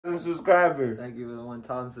them subscribers. Thank you for the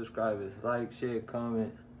 1,000 subscribers. Like, share,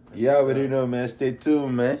 comment. You already know, man. Stay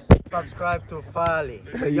tuned, man. Subscribe to Fali.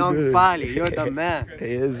 Young Fali, you're the man.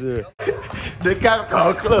 Yes, sir. The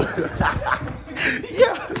Capcom Club.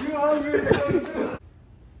 Yeah.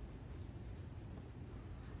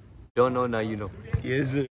 Don't know, now you know.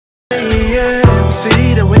 Yes, sir. Yeah,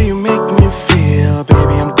 see the way you make me feel,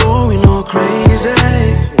 baby, I'm going all crazy.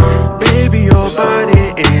 Baby, your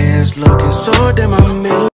body is looking so damn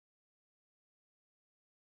amazing.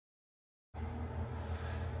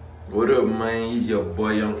 What up, man? It's your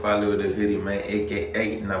boy Young Fali with the hoodie, man,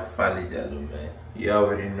 aka Nafali Jallo, man. You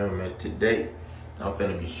already know, man. Today, I'm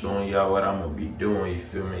finna be showing y'all what I'm gonna be doing, you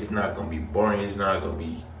feel me? It's not gonna be boring, it's not gonna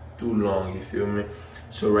be too long, you feel me?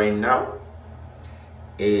 So right now,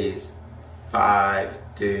 it's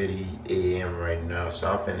 5:30 a.m. right now.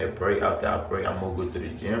 So I'm finna pray. After I pray, I'm gonna go to the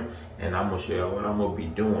gym and I'm gonna show y'all what I'm gonna be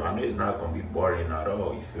doing. I know it's not gonna be boring at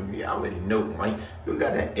all, you feel me? I already know, man. You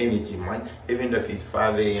got that energy, man. Even if it's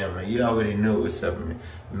 5 a.m., man, you already know what's up, man.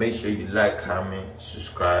 Make sure you like, comment,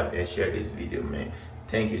 subscribe, and share this video, man.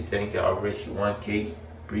 Thank you. I reached 1K.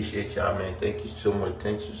 Appreciate y'all, man. Thank you so much.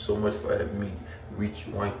 Thank you so much for helping me reach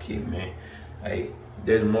 1K, man. Hey,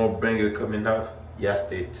 there's more banger coming out. Y'all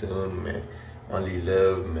stay tuned, man. Only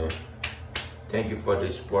love, man. Thank you for the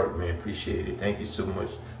support, man. Appreciate it. Thank you so much.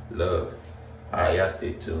 Love. Alright, y'all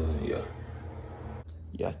stay tuned, yeah.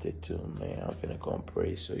 Y'all stay tuned, man. I'm finna come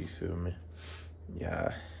pray, so you feel me?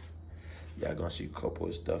 Yeah. Y'all gonna see a couple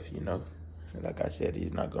of stuff, you know. Like I said,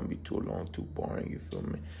 it's not gonna be too long, too boring, you feel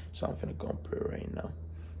me? So I'm finna come pray right now.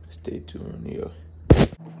 Stay tuned, yeah.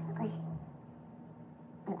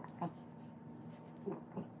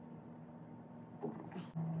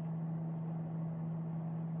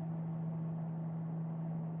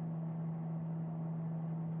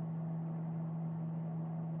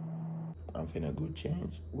 I'm finna go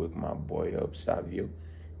change, wake my boy up, Savio,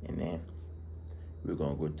 and then we're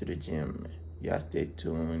gonna go to the gym, man. Y'all stay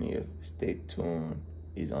tuned here, stay tuned.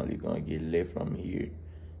 It's only gonna get lit from here.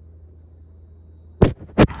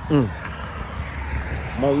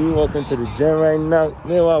 Man, we walking to the gym right now.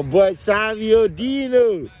 Man, my boy Savio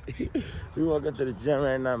Dino. We walking to the gym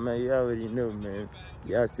right now, man. You already know, man.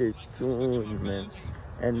 Y'all stay tuned, man.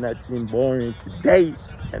 And nothing boring today,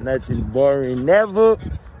 and nothing boring never.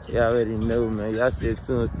 You already know, man. Y'all stay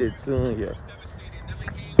tuned, yeah.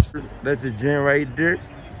 That's the gym right there.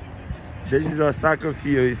 This is our soccer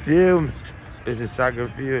field, you feel me? This is soccer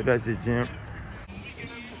field, that's the gym.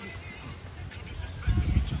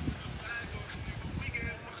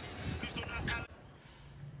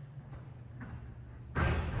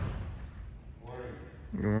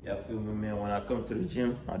 Y'all feel me, man? When I come to the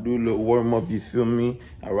gym, I do a little warm up, you feel me?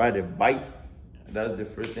 I ride a bike. That's the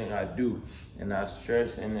first thing I do. And I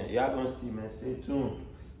stretch, and then y'all gonna see, man. Stay tuned.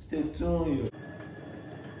 Stay tuned, yo.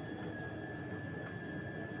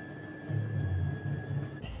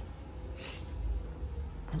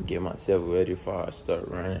 Get myself ready before I start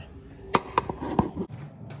running.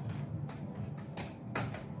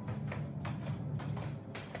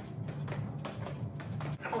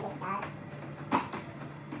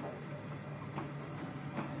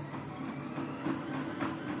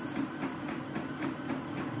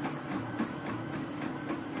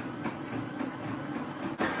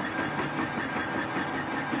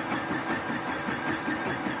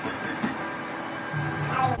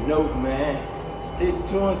 No, man. Stay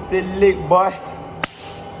tuned, stay lit, boy.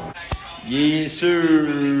 Yes,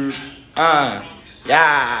 sir.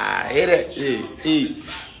 Yeah, hit it.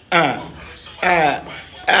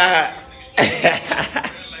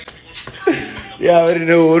 You already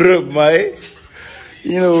know what up, man.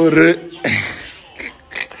 You know what up.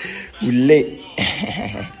 We lit.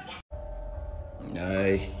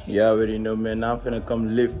 Alright, you already know, man. Now I'm finna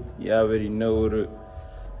come lift. You already know what up.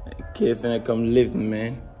 Kid finna come lift,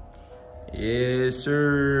 man. Yes,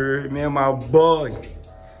 sir. Man, my boy.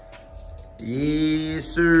 Yes,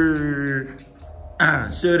 sir.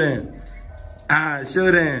 Shouldn't.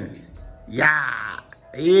 Shouldn't. Yeah.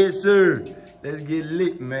 Yes, sir. Let's get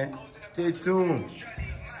lit, man. Stay tuned.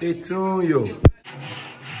 Stay tuned, yo.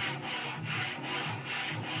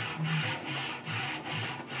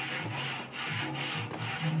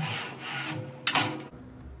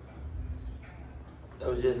 That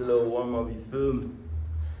was just a little warm up, you feel me?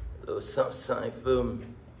 A little something, you feel me?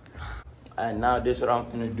 Alright, now this is what I'm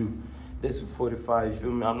finna do. This is 45, you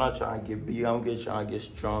feel me? I'm not trying to get big, I'm just trying to get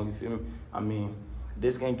strong, you feel me? I mean,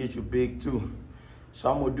 this can get you big too.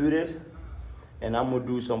 So I'm gonna do this, and I'm gonna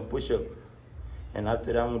do some push-up. And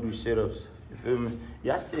after that, I'm gonna do sit-ups, you feel me?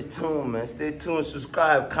 Y'all stay tuned, man. Stay tuned,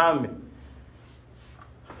 subscribe, comment.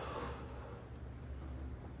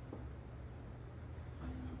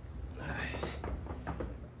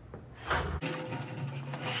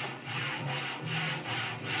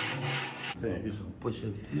 Finna do some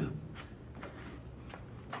push-ups here.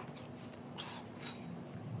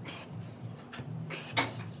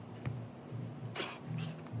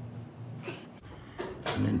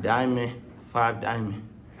 And then diamond, 5 diamond.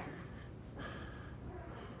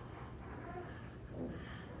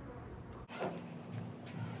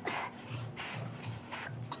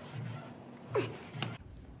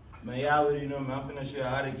 Man, y'all already know, man. I'm finna show you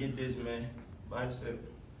how to get this, man. Bicep.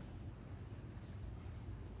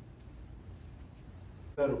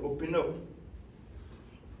 Gotta open up.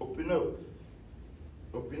 Open up.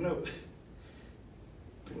 Open up.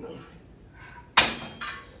 Open up.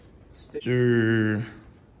 Sir.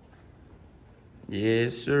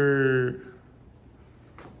 Yes, sir.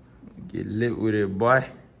 Get lit with it, boy.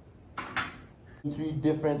 3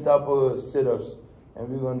 different type of sit-ups, and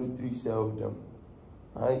we're gonna do 3 sets of them.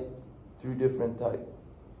 Alright? 3 different types.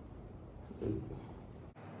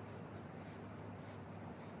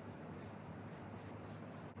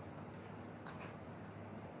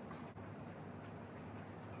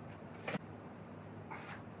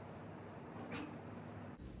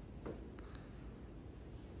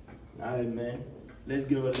 Alright, man. Let's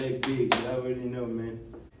give a leg big. You already know, man.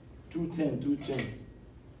 210, 210.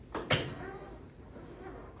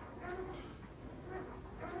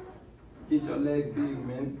 Get your leg big,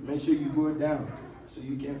 man. Make sure you go down so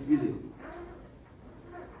you can feel it.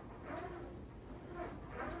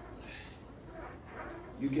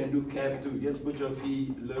 You can do calf too. Just put your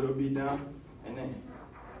feet a little bit down and then.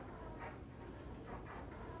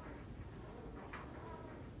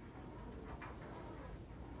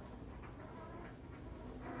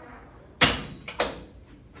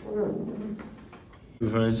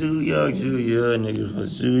 From Zoo York, niggas from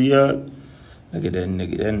Zoo York. Look at that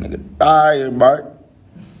nigga tired, Bart.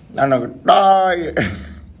 That nigga tired.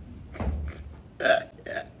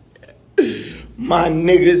 My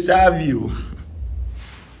niggas have you.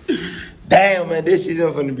 Damn, man, this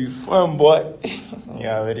season finna be fun, boy. You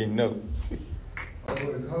already know.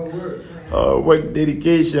 Hard work,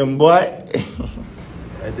 dedication, boy.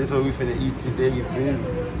 This is what we finna eat today, you feel me?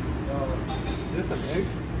 Is this an egg?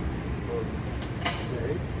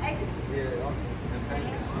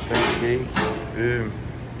 Pancake, feel me?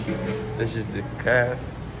 This is the calf.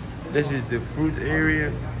 This is the fruit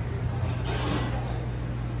area.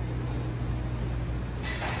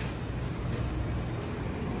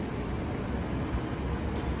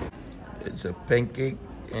 It's a pancake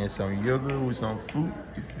and some yogurt with some fruit,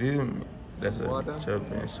 you feel me? That's a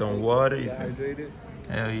chop and some water, you feel me?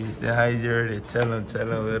 Hell yeah, stay hydrated. Tell him,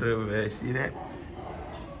 whatever, man. See that?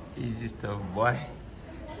 Easy stuff, boy.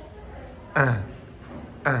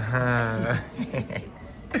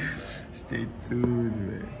 Stay tuned,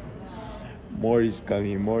 man. More is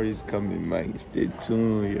coming, man. Stay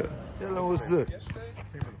tuned, yeah. Tell him what's up.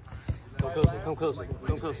 Come closer.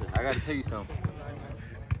 I gotta tell you something.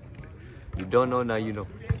 You don't know, now you know.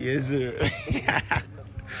 Yes, sir.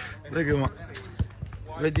 Look at my...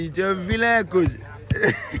 But you just feel like coach.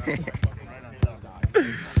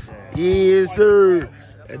 Yes, sir.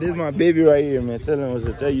 This is my baby right here, man. Tell him what's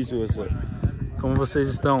up. Tell you two what's up. Como vocês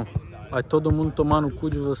estão? Vai todo mundo tomar no cu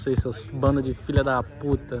de vocês, seus banda de filha da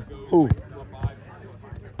puta. Who?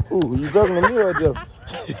 You talking to me or them?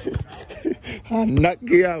 I'll knock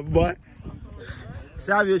you out, boy.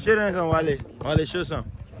 Savio, show them some, Wale. Wale, show some.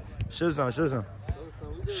 Show some.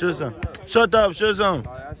 Shut up, show some.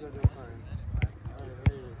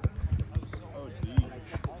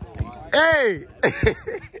 Hey!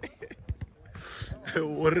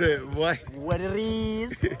 What up, boy? What it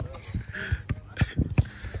is?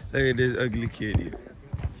 Look at this ugly kid here.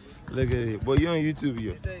 Look at it. Boy, you on YouTube,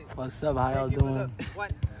 yo. What's up? How y'all doing?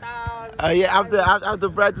 Yeah, after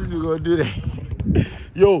practice, we're gonna do that.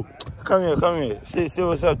 Yo, come here. Say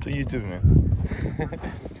what's up to YouTube, man.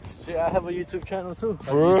 Shit, I have a YouTube channel too.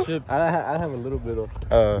 For real? I have a little bit of.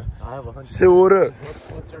 I have 100. Say what up.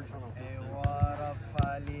 What's your channel? Hey, what up,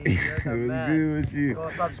 Fali? You're the man. good with you? Go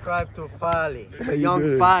subscribe to Fali. The young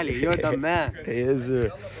Fali, you're the man. Yes,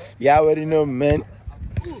 sir. Y'all already know, man.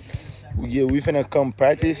 Yeah, we finna come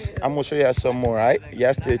practice. I'm gonna show y'all some more, right?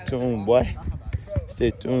 Y'all stay tuned, boy.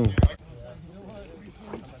 Stay tuned.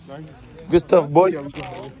 Good stuff, boys.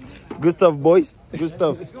 Good stuff, boys. Good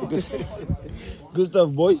stuff. Good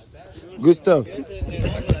stuff, boys. Good stuff.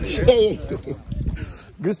 Hey.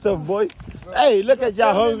 Good stuff, boys. Hey, look at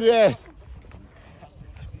y'all hungry ass.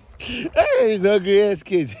 Hey, these hungry ass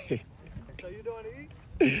kids. So you don't want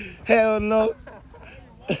to eat? Hell no.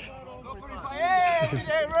 Hey, we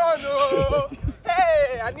didn't run, no.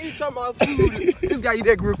 Hey, I need some of my food. This guy, you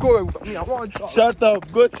didn't record with me. I want you. Shut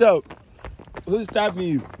up. Good job. Who's stopping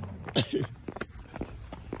you?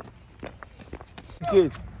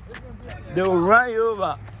 kids. They will run you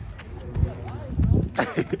over.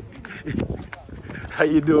 How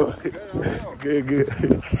you doing? Good, good.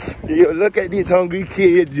 Yo, look at these hungry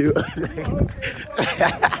kids, yo.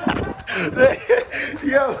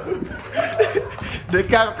 Yo, the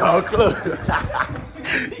cap call close.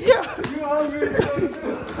 Yo.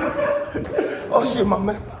 Oh shit, my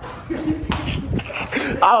man.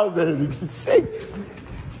 I was better be sick.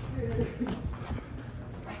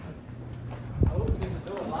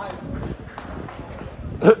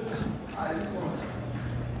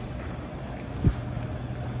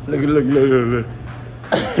 Look.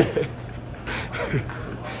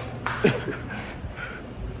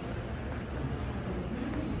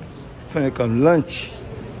 Finna come lunch.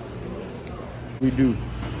 We do.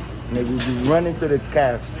 Nigga, we be running to the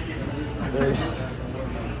calves.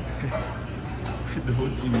 The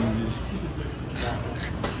whole team is here.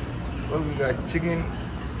 What we got? Chicken?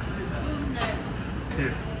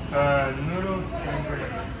 Here. Noodles and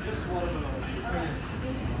bread.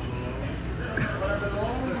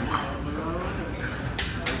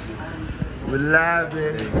 We're live,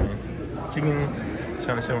 baby. Chicken,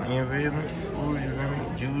 some investment, food, you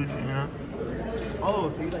know, juice, you know.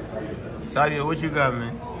 Oh, so you like Savio, what you got,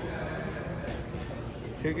 man?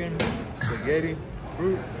 Chicken, spaghetti,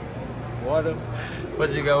 fruit, water.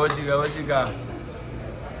 What you got?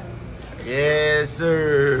 Yes,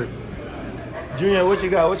 sir. Junior, what you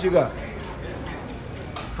got?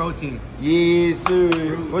 Protein. Yes, sir.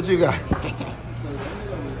 What you got?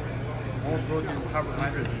 More protein,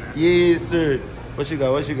 carbohydrates, man. Yes, sir. What you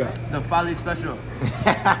got? The Fali special.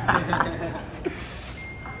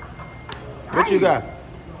 What you got?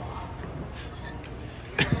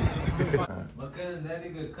 My cousin, that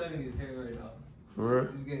nigga cutting his hair right now. For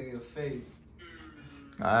real? He's getting a fade.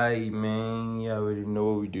 Alright, man. You already know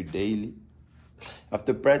what we do daily.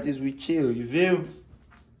 After practice, we chill. You feel me?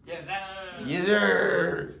 Yes, sir. Yes,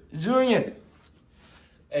 sir. Junior.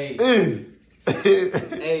 Hey.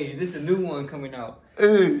 Hey, this is a new one coming out.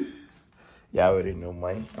 Y'all already know,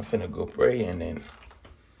 man. I'm finna go pray and then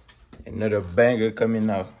another banger coming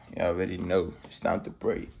out. Y'all already know. It's time to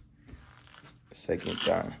pray. Second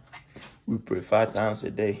time. We pray 5 times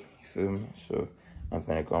a day. You feel me? So I'm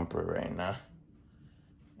finna come pray right now.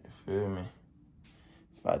 You feel me?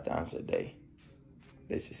 5 times a day.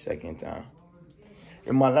 This is second time.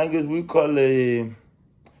 In my language, we call it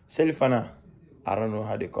Selifana. I don't know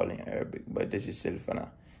how they call it in Arabic, but this is Selifana.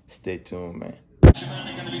 Stay tuned, man.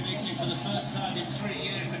 Germany are going to be meeting for the first time in 3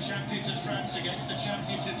 years the champions of France against the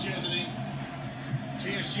champions of Germany.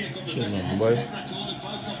 PSG got the Chilling, boy.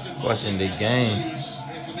 Watching the game.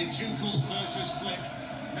 It'll be Tuchel versus Flick,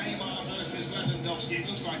 Neymar versus Lewandowski. It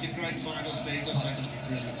looks like a great final, Steve, doesn't it? It's going to be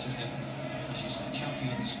brilliant, isn't it? As you said,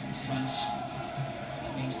 champions of France.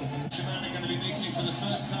 Germany are going to be meeting for the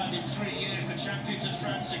first time in 3 years the champions of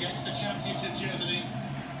France against the champions of Germany.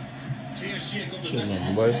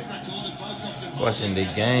 Chilling, boy. Watching the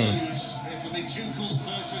game. It'll be Tuchel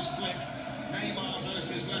versus Flick, Neymar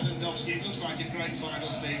versus Lewandowski. It looks like a great final,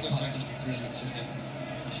 Steve, doesn't it? It's going to be brilliant, isn't it?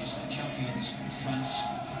 As you said, champions of France.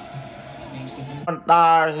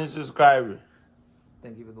 1,000 subscribers.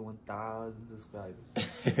 Thank you for the 1,000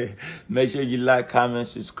 subscribers. Make sure you like, comment,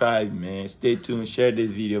 subscribe, man. Stay tuned. Share this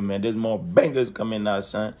video, man. There's more bangers coming out,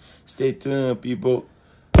 son. Stay tuned, people.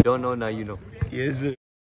 You don't know, now you know. Yes, sir.